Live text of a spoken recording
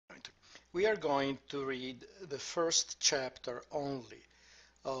We are going to read the first chapter only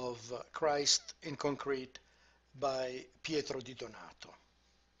of Christ in Concrete by Pietro di Donato.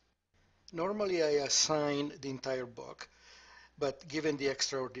 Normally I assign the entire book, but given the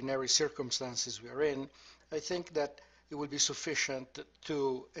extraordinary circumstances we are in, I think that it will be sufficient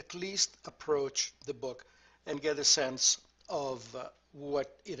to at least approach the book and get a sense of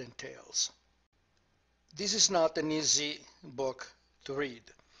what it entails. This is not an easy book to read.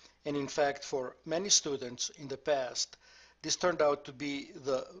 And in fact, for many students in the past, this turned out to be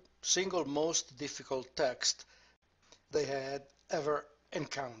the single most difficult text they had ever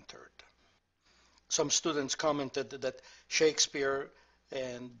encountered. Some students commented that Shakespeare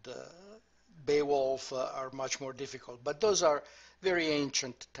and Beowulf are much more difficult, but those are very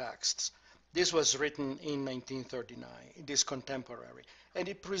ancient texts. This was written in 1939. It is contemporary, and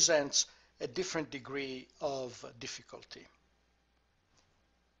it presents a different degree of difficulty.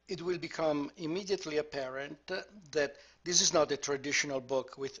 It will become immediately apparent that this is not a traditional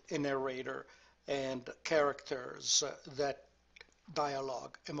book with a narrator and characters that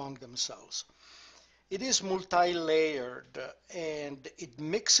dialogue among themselves. It is multi-layered and it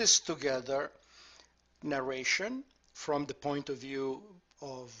mixes together narration from the point of view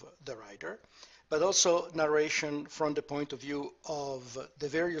of the writer, but also narration from the point of view of the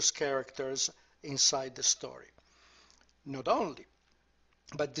various characters inside the story. Not only,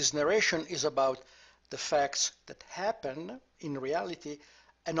 but this narration is about the facts that happen in reality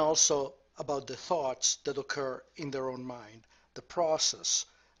and also about the thoughts that occur in their own mind, the process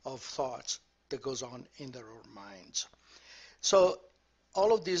of thoughts that goes on in their own minds. So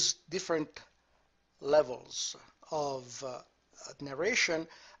all of these different levels of narration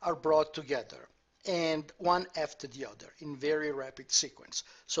are brought together and one after the other in very rapid sequence.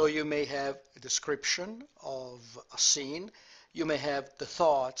 So you may have a description of a scene, you may have the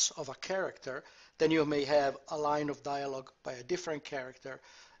thoughts of a character, then you may have a line of dialogue by a different character,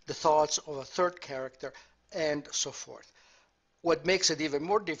 the thoughts of a third character, and so forth. What makes it even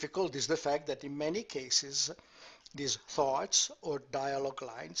more difficult is the fact that in many cases these thoughts or dialogue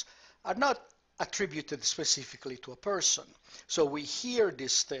lines are not attributed specifically to a person. So we hear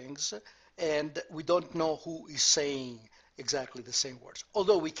these things and we don't know who is saying exactly the same words,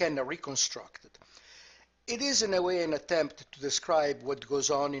 although we can reconstruct it. It is in a way an attempt to describe what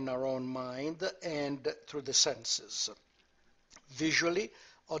goes on in our own mind and through the senses. Visually,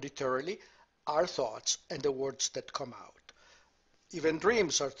 auditorily, our thoughts and the words that come out. Even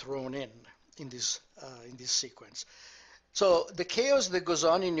dreams are thrown in this sequence. So the chaos that goes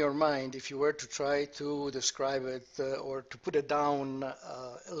on in your mind, if you were to try to describe it or to put it down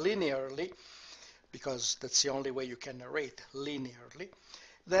linearly, because that's the only way you can narrate linearly,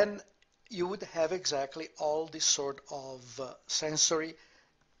 then you would have exactly all this sort of sensory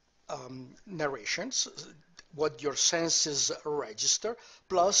narrations, what your senses register,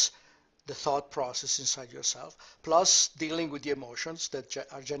 plus the thought process inside yourself, plus dealing with the emotions that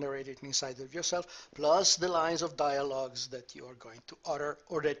are generated inside of yourself, plus the lines of dialogues that you are going to utter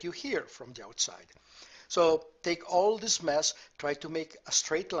or that you hear from the outside. So take all this mess, try to make a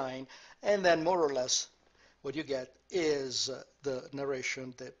straight line, and then more or less what you get is the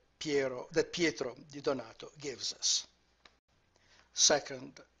narration that Pietro di Donato gives us.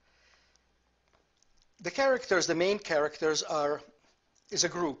 Second, the main characters is a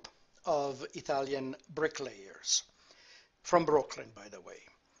group of Italian bricklayers, from Brooklyn, by the way,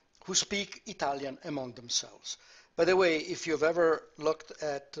 who speak Italian among themselves. By the way, if you've ever looked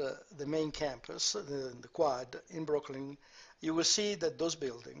at the main campus, the Quad in Brooklyn, you will see that those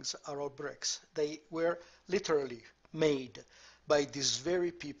buildings are all bricks. They were literally made by these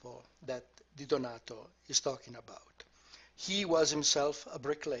very people that Di Donato is talking about. He was himself a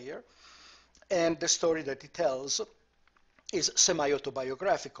bricklayer, and the story that he tells is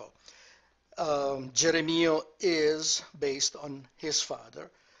semi-autobiographical. Geremio is based on his father.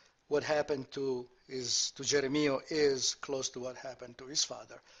 What happened to Geremio is close to what happened to his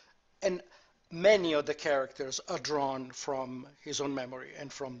father. And many of the characters are drawn from his own memory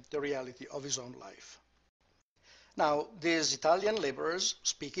and from the reality of his own life. Now, these Italian laborers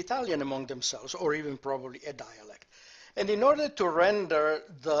speak Italian among themselves, or even probably a dialect. And in order to render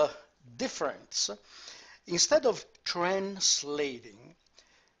the difference, instead of translating,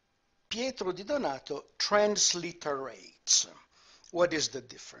 Pietro di Donato transliterates. What is the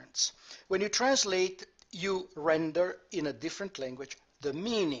difference? When you translate, you render in a different language the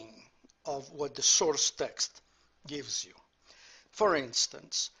meaning of what the source text gives you. For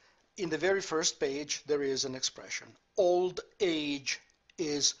instance, in the very first page, there is an expression, old age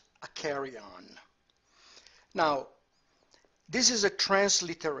is a carry-on. Now, This is a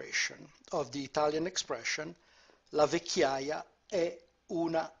transliteration of the Italian expression La vecchiaia è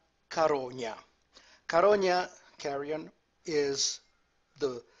una carogna. Carogna, carrion, is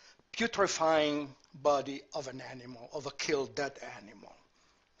the putrefying body of an animal, of a killed dead animal.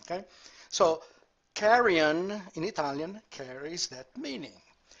 Okay? So carrion in Italian carries that meaning.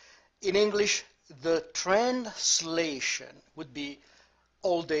 In English, the translation would be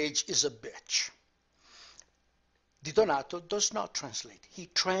old age is a bitch. Di Donato does not translate. He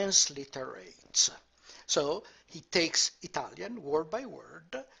transliterates. So he takes Italian word by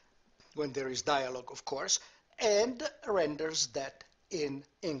word, when there is dialogue, of course, and renders that in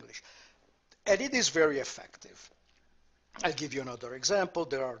English. And it is very effective. I'll give you another example.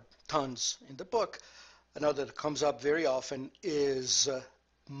 There are tons in the book. Another that comes up very often is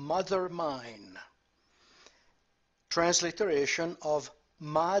mother mine. Transliteration of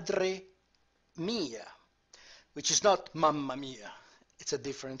madre mia, which is not mamma mia. It's a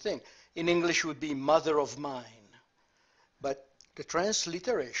different thing. In English it would be mother of mine. But the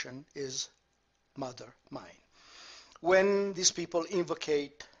transliteration is mother mine. When these people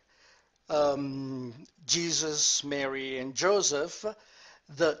invocate Jesus, Mary, and Joseph,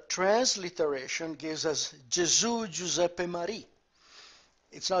 the transliteration gives us Gesù, Giuseppe, Maria.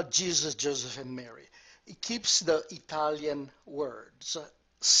 It's not Jesus, Joseph, and Mary. It keeps the Italian words,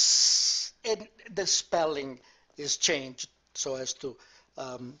 and the spelling is changed so as to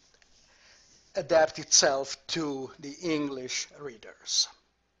adapt itself to the English readers.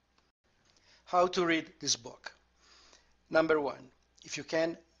 How to read this book? Number one, if you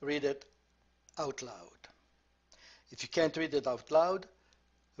can, read it out loud. If you can't read it out loud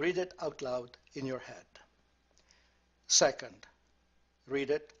in your head. Second, read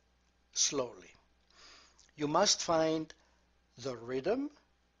it slowly. You must find the rhythm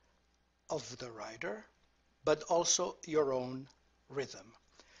of the writer, but also your own rhythm.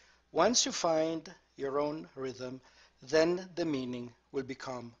 Once you find your own rhythm, then the meaning will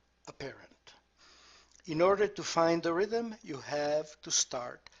become apparent. In order to find the rhythm, you have to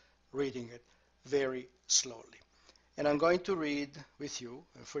start reading it very slowly. And I'm going to read with you,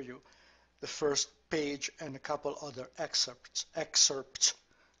 and for you, the first page and a couple other excerpts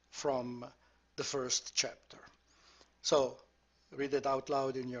from the first chapter. So, read it out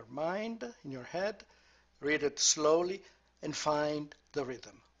loud in your mind, in your head, read it slowly, and find the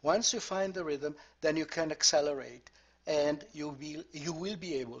rhythm. Once you find the rhythm, then you can accelerate, and you will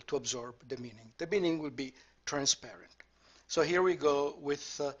be able to absorb the meaning. The meaning will be transparent. So here we go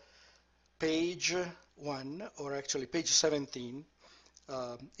with page 1, or actually page 17,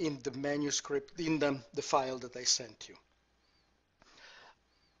 in the manuscript, in the file that I sent you.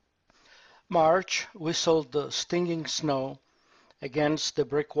 March whistled the stinging snow against the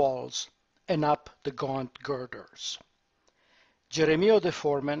brick walls and up the gaunt girders. Geremio the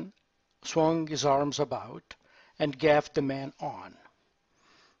foreman swung his arms about and gaffed the man on.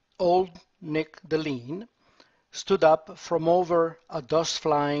 Old Nick the lean stood up from over a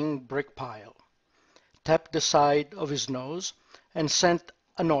dust-flying brick pile, tapped the side of his nose, and sent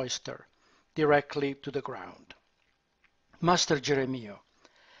an oyster directly to the ground. Master Geremio,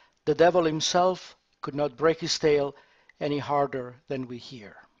 the devil himself could not break his tail any harder than we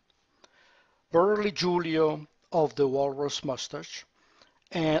here. Burly Giulio of the walrus mustache,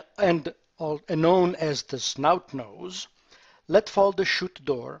 and known as the snout nose, let fall the chute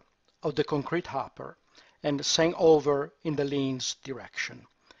door of the concrete hopper and sang over in the lean's direction.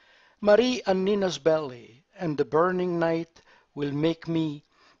 Marie and Nina's belly and the burning night will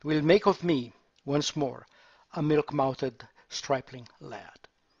make of me once more a milk-mouthed stripling lad.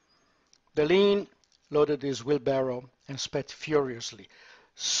 The lean loaded his wheelbarrow and spat furiously.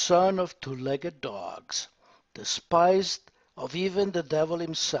 Son of two-legged dogs, despised of even the devil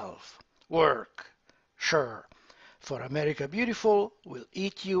himself. Work, sure, for America Beautiful will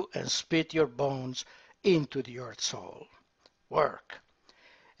eat you and spit your bones into the earth's soul. Work.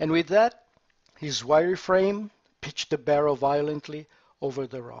 And with that, his wiry frame pitched the barrow violently over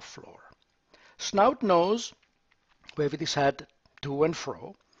the rough floor. Snout Nose waved his head to and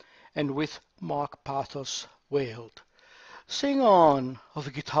fro, and with mock pathos wailed, Sing on,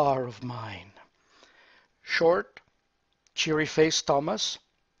 of guitar of mine. Short, cheery-faced Thomas,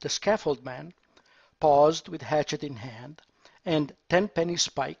 the scaffold man, paused with hatchet in hand and tenpenny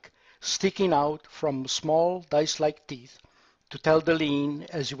spike sticking out from small dice-like teeth to tell the lean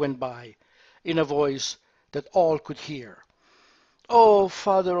as he went by, in a voice that all could hear, Oh,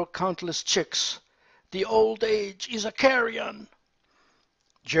 father of countless chicks, the old age is a carrion.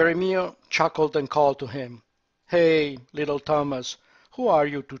 Geremio chuckled and called to him, Hey, little Thomas, who are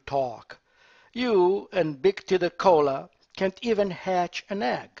you to talk? You and Big Tita Cola can't even hatch an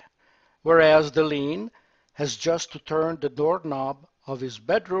egg, whereas the lean has just to turn the doorknob of his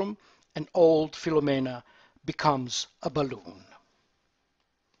bedroom and old Philomena becomes a balloon.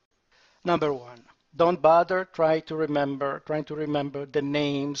 Number one, don't bother trying to remember the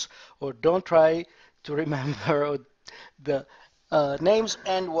names, or don't try to remember the names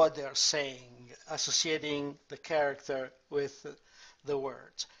and what they're saying, associating the character with the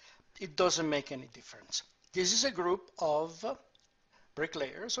words. It doesn't make any difference. This is a group of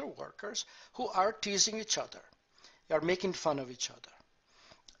bricklayers or workers who are teasing each other. They are making fun of each other.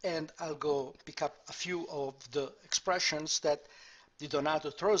 And I'll go pick up a few of the expressions that Di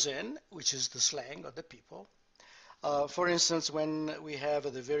Donato throws in, which is the slang of the people. For instance, when we have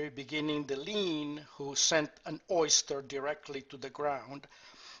at the very beginning the lean who sent an oyster directly to the ground.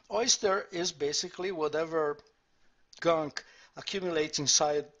 Oyster is basically whatever gunk accumulates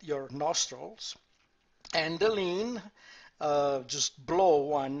inside your nostrils, and the lean just blow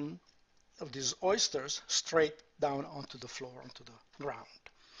one of these oysters straight down onto the floor, onto the ground.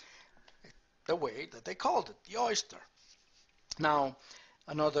 The way that they called it, the oyster. Now,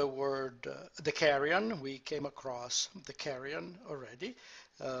 another word, the carrion. We came across the carrion already.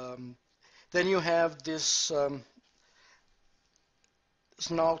 Then you have this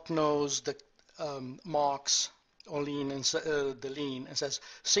snout nose that mocks Olin and the lean and says,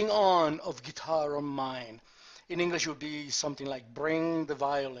 "Sing on of guitar of mine." In English, it would be something like, "Bring the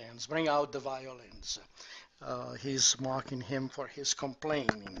violins, bring out the violins." He's mocking him for his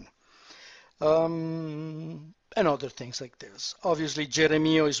complaining. And other things like this. Obviously,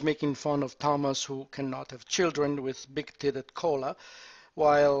 Geremio is making fun of Thomas, who cannot have children with big-titted cola,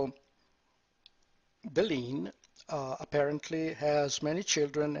 while the lean apparently has many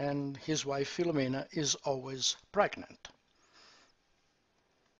children, and his wife Philomena is always pregnant.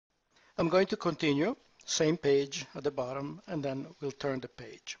 I'm going to continue, same page at the bottom, and then we'll turn the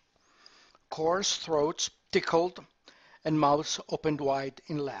page. Coarse throats tickled and mouths opened wide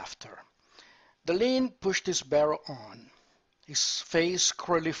in laughter. The lean pushed his barrow on, his face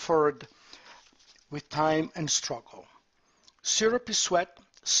curly furred with time and struggle. Syrupy sweat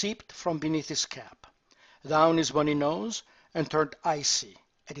seeped from beneath his cap, down his bony nose, and turned icy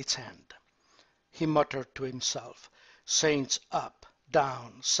at its end. He muttered to himself, "Saints up,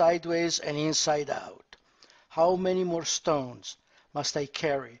 down, sideways, and inside out. How many more stones must I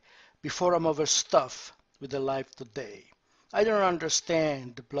carry before I'm overstuffed with the life today? I don't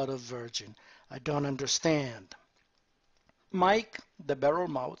understand the blood of virgin. I don't understand." Mike, the barrel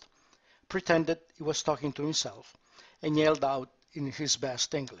mouth, pretended he was talking to himself and yelled out in his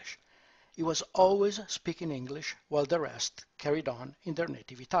best English. He was always speaking English while the rest carried on in their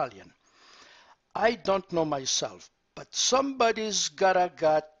native Italian. "I don't know myself, but somebody's gotta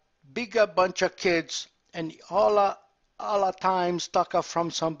got bigger bunch of kids and alla times taka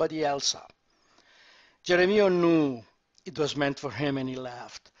from somebody else." Geremio knew it was meant for him, and he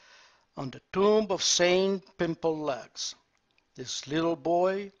laughed. "On the tomb of Saint Pimple Legs, this little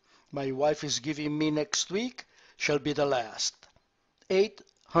boy my wife is giving me next week shall be the last. 8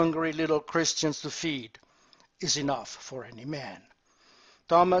 hungry little Christians to feed is enough for any man."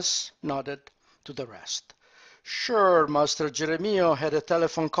 Thomas nodded to the rest. "Sure, Master Geremio had a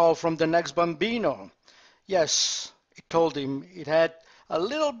telephone call from the next bambino. Yes, it told him it had a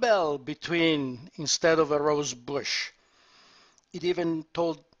little bell between instead of a rose bush. It even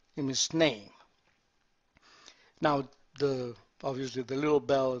told him his name." Now, obviously the little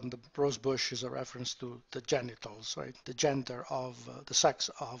bell and the rose bush is a reference to the genitals, right? The gender of the sex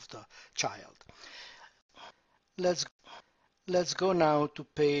of the child. Let's go now to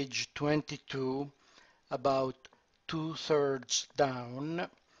page 22, about 2/3 down,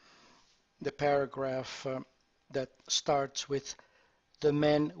 the paragraph that starts with "The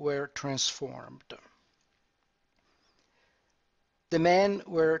men were transformed." The men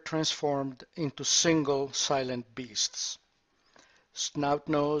were transformed into single silent beasts.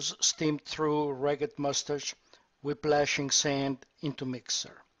 Snout-nose steamed through ragged mustache, whiplashing sand into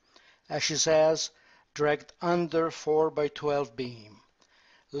mixer. Ashes ass dragged under 4x12 beam.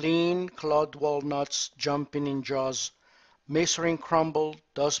 Lean clawed walnuts jumping in jaws. Masonry crumbled,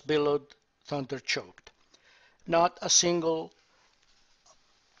 dust billowed, thunder choked. Not a single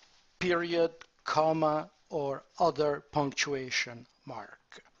period, comma, or other punctuation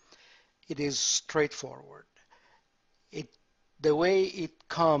mark. It is straightforward. The way it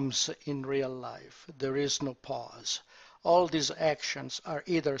comes in real life, there is no pause. All these actions are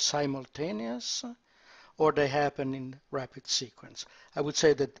either simultaneous or they happen in rapid sequence. I would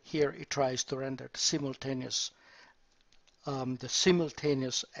say that here it tries to render the simultaneous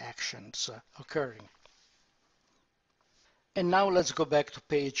actions occurring. And now let's go back to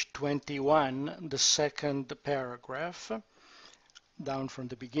page 21, the second paragraph, down from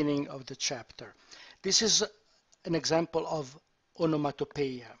the beginning of the chapter. This is an example of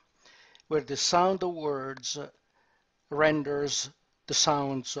onomatopoeia, where the sound of words renders the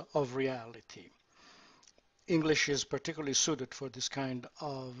sounds of reality. English is particularly suited for this kind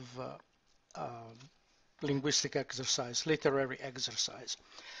of linguistic exercise, literary exercise.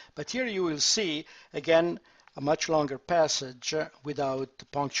 But here you will see, again, a much longer passage without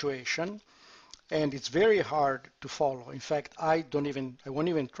punctuation, and it's very hard to follow. In fact, I won't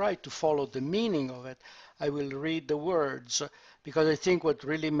even try to follow the meaning of it. I will read the words, because I think what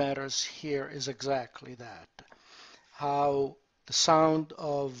really matters here is exactly that. How the sound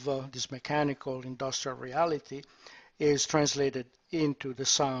of this mechanical industrial reality is translated into the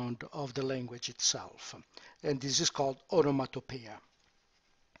sound of the language itself. And this is called onomatopoeia.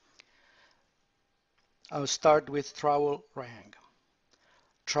 I'll start with trowel rang.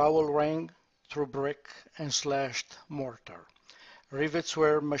 Trowel rang through brick and slashed mortar. Rivets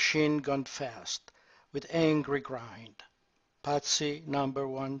were machine gunned fast, with angry grind. Patsy number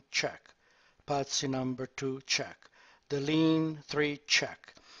 1 check. Patsy number 2 check. The lean 3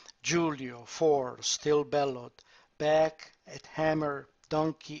 check. Giulio 4 still bellowed. Back at hammer,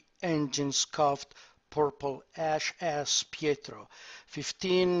 donkey, engine scuffed, purple ash Pietro.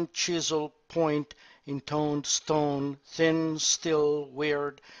 15 chisel point intoned stone, thin, still,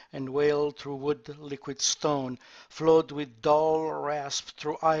 weird, and wailed through wood liquid stone, flowed with dull rasp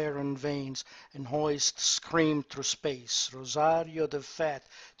through iron veins, and hoist screamed through space. Rosario the Fat,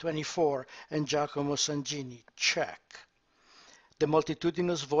 24, and Giacomo Sangini, check. The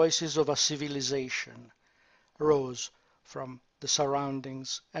multitudinous voices of a civilization rose from the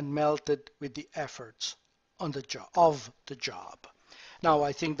surroundings and melted with the efforts of the job. Now,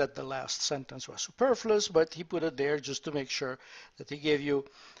 I think that the last sentence was superfluous, but he put it there just to make sure that he gave you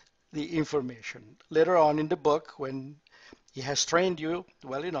the information. Later on in the book, when he has trained you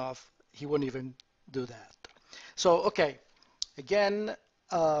well enough, he won't even do that. So, okay, again,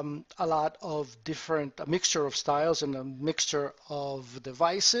 a lot of a mixture of styles and a mixture of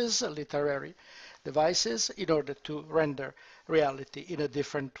devices, literary devices, in order to render reality in a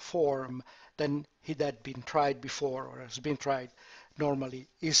different form than it had been tried before, or has been tried normally,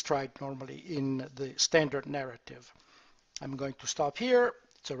 is tried normally in the standard narrative. I'm going to stop here.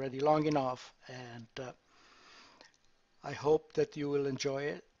 It's already long enough, and I hope that you will enjoy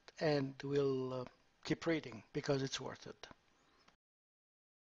it and will keep reading, because it's worth it.